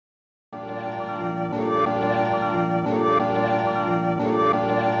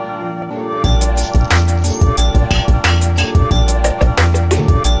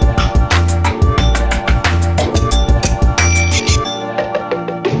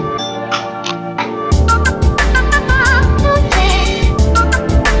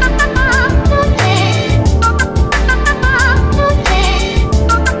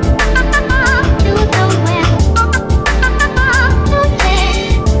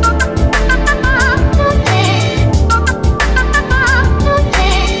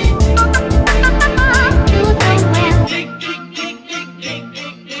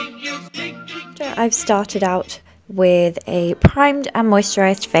I've started out with a primed and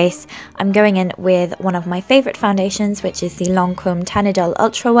moisturized face, I'm going in with one of my favorite foundations, which is the Lancôme Idole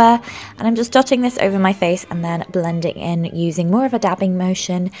Ultra Wear, and I'm just dotting this over my face and then blending in using more of a dabbing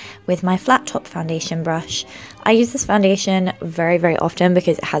motion with my flat top foundation brush. I use this foundation very often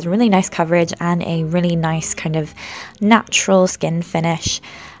because it has really nice coverage and a really nice kind of natural skin finish,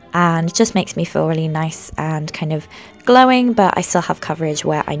 and it just makes me feel really nice and kind of glowing, but I still have coverage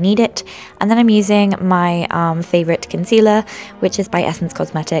where I need it. And then I'm using my favorite concealer, which is by Essence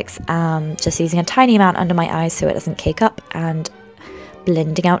Cosmetics, just using a tiny amount under my eyes so it doesn't cake up, and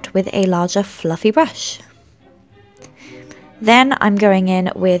blending out with a larger fluffy brush. Then I'm going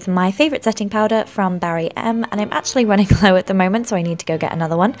in with my favourite setting powder from GRWM, and I'm actually running low at the moment, so I need to go get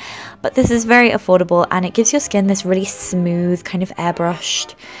another one. But this is very affordable, and it gives your skin this really smooth, kind of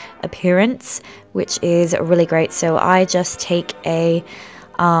airbrushed appearance, which is really great. So I just take a,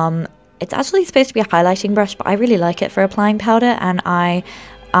 it's actually supposed to be a highlighting brush, but I really like it for applying powder, and I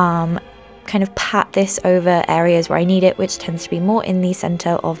kind of pat this over areas where I need it, which tends to be more in the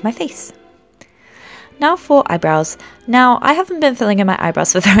centre of my face. Now for eyebrows. Now, I haven't been filling in my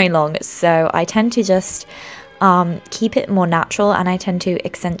eyebrows for very long, so I tend to just keep it more natural, and I tend to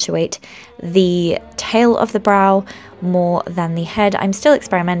accentuate the tail of the brow more than the head. I'm still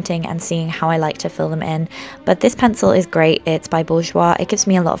experimenting and seeing how I like to fill them in, but this pencil is great. It's by Bourjois. It gives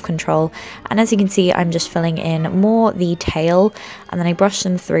me a lot of control, and as you can see, I'm just filling in more the tail, and then I brush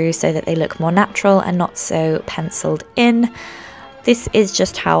them through so that they look more natural and not so penciled in. This is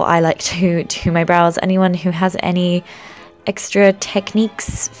just how I like to do my brows. Anyone who has any extra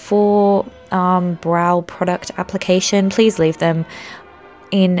techniques for brow product application, please leave them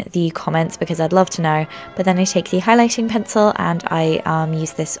in the comments because I'd love to know. But then I take the highlighting pencil and I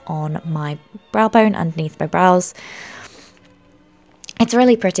use this on my brow bone underneath my brows. It's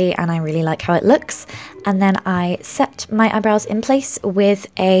really pretty and I really like how it looks. And then I set my eyebrows in place with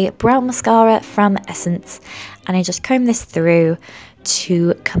a brow mascara from Essence, and I just comb this through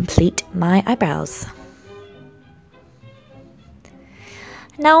to complete my eyebrows.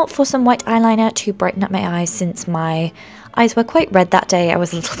 Now for some white eyeliner to brighten up my eyes, since my eyes were quite red that day. I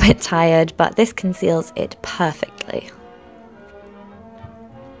was a little bit tired, but this conceals it perfectly.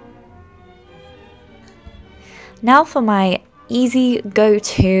 Now for my easy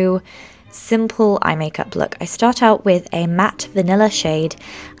go-to simple eye makeup look. I start out with a matte vanilla shade,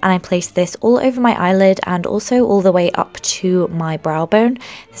 and I place this all over my eyelid and also all the way up to my brow bone.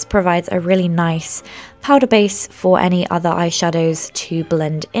 This provides a really nice powder base for any other eyeshadows to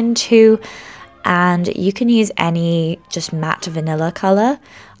blend into, and you can use any just matte vanilla colour.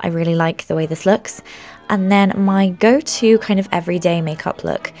 I really like the way this looks. And then my go-to kind of everyday makeup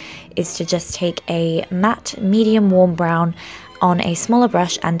look is to just take a matte medium warm brown on a smaller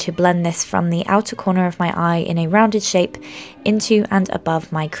brush and to blend this from the outer corner of my eye in a rounded shape into and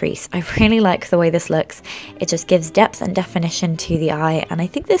above my crease. I really like the way this looks. It just gives depth and definition to the eye, and I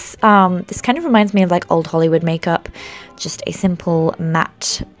think this this kind of reminds me of like old Hollywood makeup, just a simple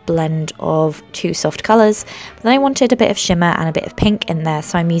matte blend of two soft colours. But then I wanted a bit of shimmer and a bit of pink in there,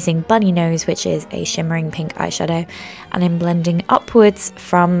 so I'm using Bunny Nose, which is a shimmering pink eyeshadow, and I'm blending upwards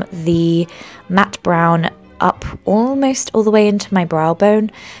from the matte brown up almost all the way into my brow bone,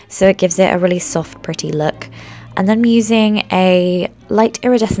 so it gives it a really soft, pretty look. And then I'm using a light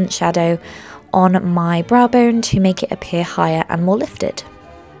iridescent shadow on my brow bone to make it appear higher and more lifted.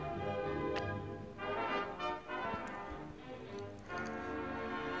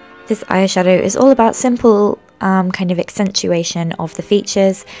 This eyeshadow is all about simple kind of accentuation of the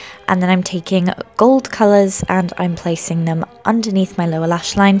features, and then I'm taking gold colours and I'm placing them underneath my lower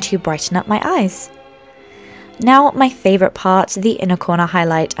lash line to brighten up my eyes. Now my favourite part, the inner corner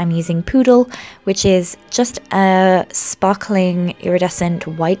highlight. I'm using Poudre, which is just a sparkling iridescent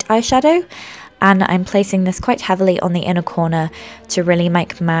white eyeshadow, and I'm placing this quite heavily on the inner corner to really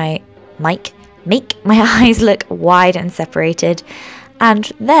make my eyes look wide and separated.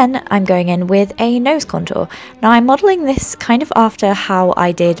 And then I'm going in with a nose contour. Now I'm modelling this kind of after how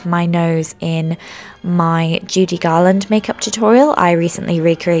I did my nose in my Judy Garland makeup tutorial. I recently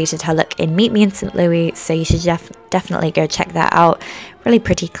recreated her look in Meet Me in St. Louis, so you should definitely go check that out. Really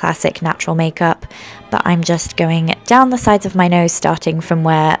pretty classic natural makeup, but I'm just going down the sides of my nose, starting from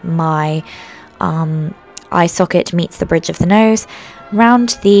where my eye socket meets the bridge of the nose,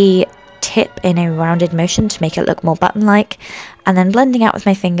 round the tip in a rounded motion to make it look more button-like, and then blending out with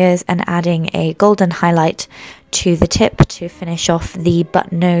my fingers and adding a golden highlight to the tip to finish off the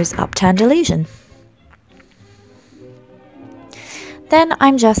button nose upturned illusion. Then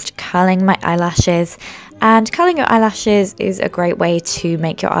I'm just curling my eyelashes And curling your eyelashes is a great way to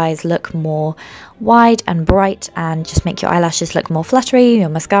make your eyes look more wide and bright and just make your eyelashes look more fluttery, your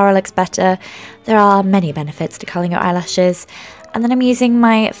mascara looks better. There are many benefits to curling your eyelashes. And then I'm using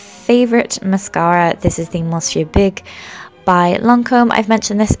my favourite mascara. This is the Monsieur Big by Lancôme. I've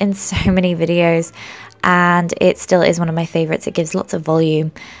mentioned this in so many videos and it still is one of my favourites. It gives lots of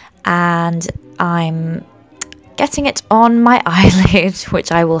volume and I'm getting it on my eyelid,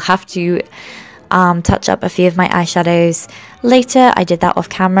 which I will have to touch up a few of my eyeshadows later. I did that off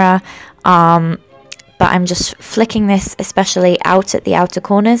camera, but I'm just flicking this especially out at the outer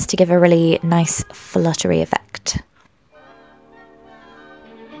corners to give a really nice fluttery effect.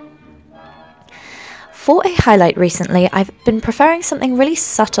 For a highlight recently, I've been preferring something really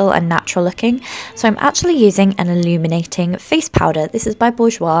subtle and natural looking, so I'm actually using an illuminating face powder. This is by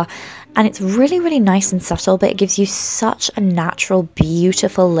Bourjois, and it's really nice and subtle, but it gives you such a natural,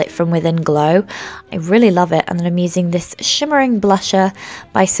 beautiful lit from within glow. I really love it. And then I'm using this shimmering blusher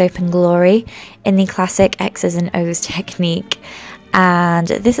by Soap & Glory in the classic X's and O's technique, and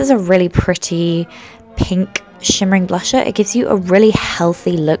this is a really pretty pink shimmering blusher. It gives you a really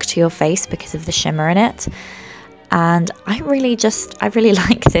healthy look to your face because of the shimmer in it, and I really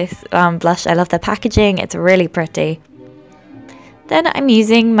like this blush. I love the packaging, it's really pretty. Then I'm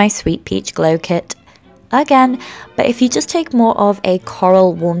using my Sweet Peach Glow Kit again, but if you just take more of a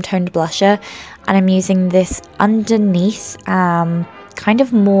coral warm toned blusher, and I'm using this underneath kind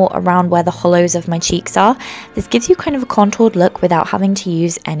of more around where the hollows of my cheeks are. This gives you kind of a contoured look without having to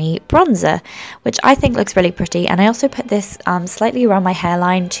use any bronzer, which I think looks really pretty. And I also put this slightly around my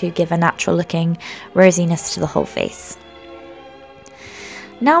hairline to give a natural looking rosiness to the whole face.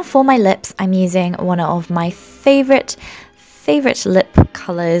 Now for my lips, I'm using one of my favorite lip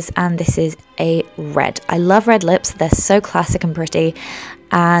colors, and this is a red. I love red lips, they're so classic and pretty.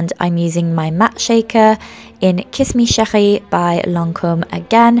 And I'm using my matte shaker in Kiss Me Chérie by Lancôme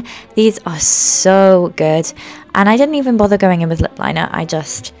again. These are so good, and I didn't even bother going in with lip liner. I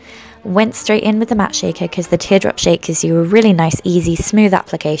just went straight in with the matte shaker because the teardrop shake gives you a really nice, easy, smooth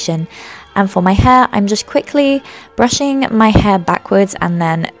application. And for my hair, I'm just quickly brushing my hair backwards and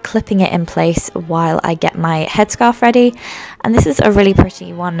then clipping it in place while I get my headscarf ready. And this is a really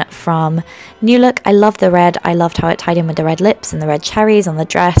pretty one from New Look. I love the red. I loved how it tied in with the red lips and the red cherries on the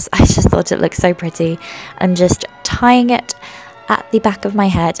dress. I just thought it looked so pretty. I'm just tying it at the back of my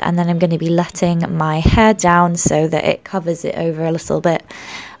head, and then I'm going to be letting my hair down so that it covers it over a little bit.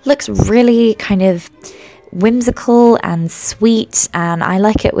 Looks really kind of whimsical and sweet, and I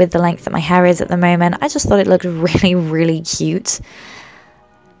like it with the length that my hair is at the moment. I just thought it looked really cute.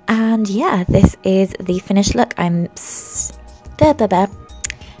 And yeah, this is the finished look. Sorry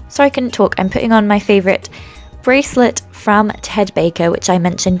I couldn't talk. I'm putting on my favorite bracelet from Ted Baker, which I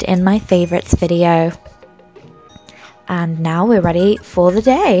mentioned in my favorites video. And now we're ready for the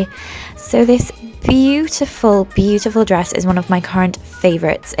day. So this beautiful dress is one of my current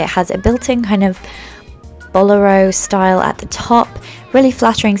favorites. It has a built-in kind of bolero style at the top, really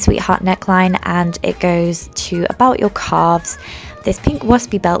flattering sweetheart neckline, and it goes to about your calves. This pink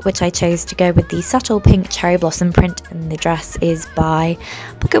waspy belt, which I chose to go with the subtle pink cherry blossom print in the dress, is by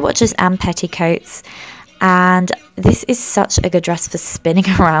Pocket Watches and Petticoats. And this is such a good dress for spinning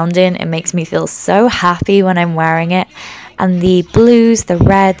around in. It makes me feel so happy when I'm wearing it. And the blues, the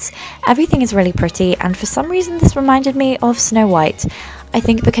reds, everything is really pretty. And for some reason this reminded me of Snow White. I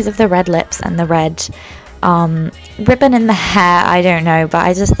think because of the red lips and the red ribbon in the hair, I don't know, but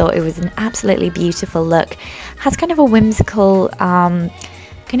I just thought it was an absolutely beautiful look. Has kind of a whimsical kind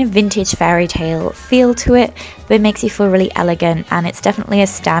of vintage fairy tale feel to it, but it makes you feel really elegant, and it's definitely a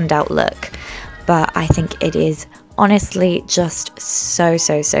standout look. But I think it is honestly just so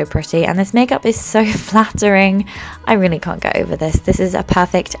pretty, and this makeup is so flattering. I really can't get over this. This is a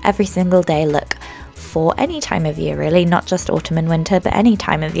perfect every single day look for any time of year, really, not just autumn and winter, but any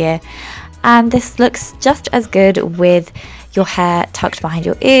time of year. And this looks just as good with your hair tucked behind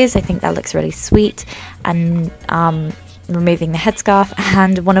your ears. I think that looks really sweet. And removing the headscarf.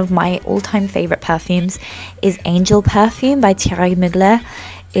 And one of my all-time favorite perfumes is Angel Perfume by Thierry Mugler.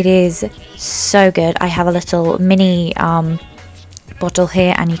 It is so good. I have a little mini bottle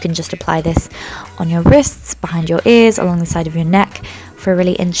here, and you can just apply this on your wrists, behind your ears, along the side of your neck for a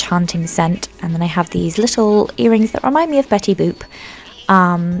really enchanting scent. And then I have these little earrings that remind me of Betty Boop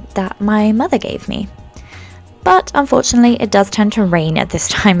that my mother gave me. But unfortunately it does tend to rain at this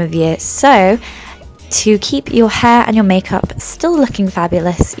time of year, so To keep your hair and your makeup still looking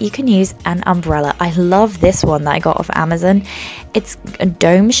fabulous, you can use an umbrella. I love this one that I got off Amazon. It's a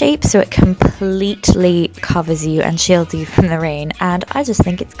dome shape, so it completely covers you and shields you from the rain, and I just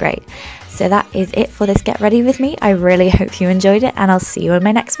think it's great. So that is it for this Get Ready With Me. I really hope you enjoyed it, and I'll see you in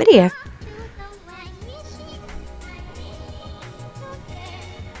my next video.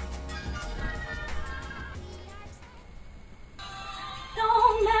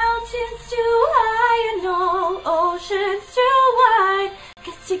 Oceans too wide,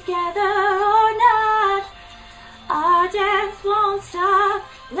 'cause together or not, our dance won't stop.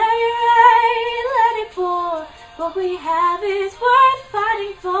 Let it rain, let it pour. What we have is worth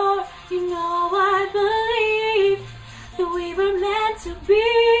fighting for. You know I believe that we were meant to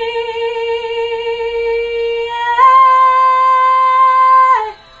be.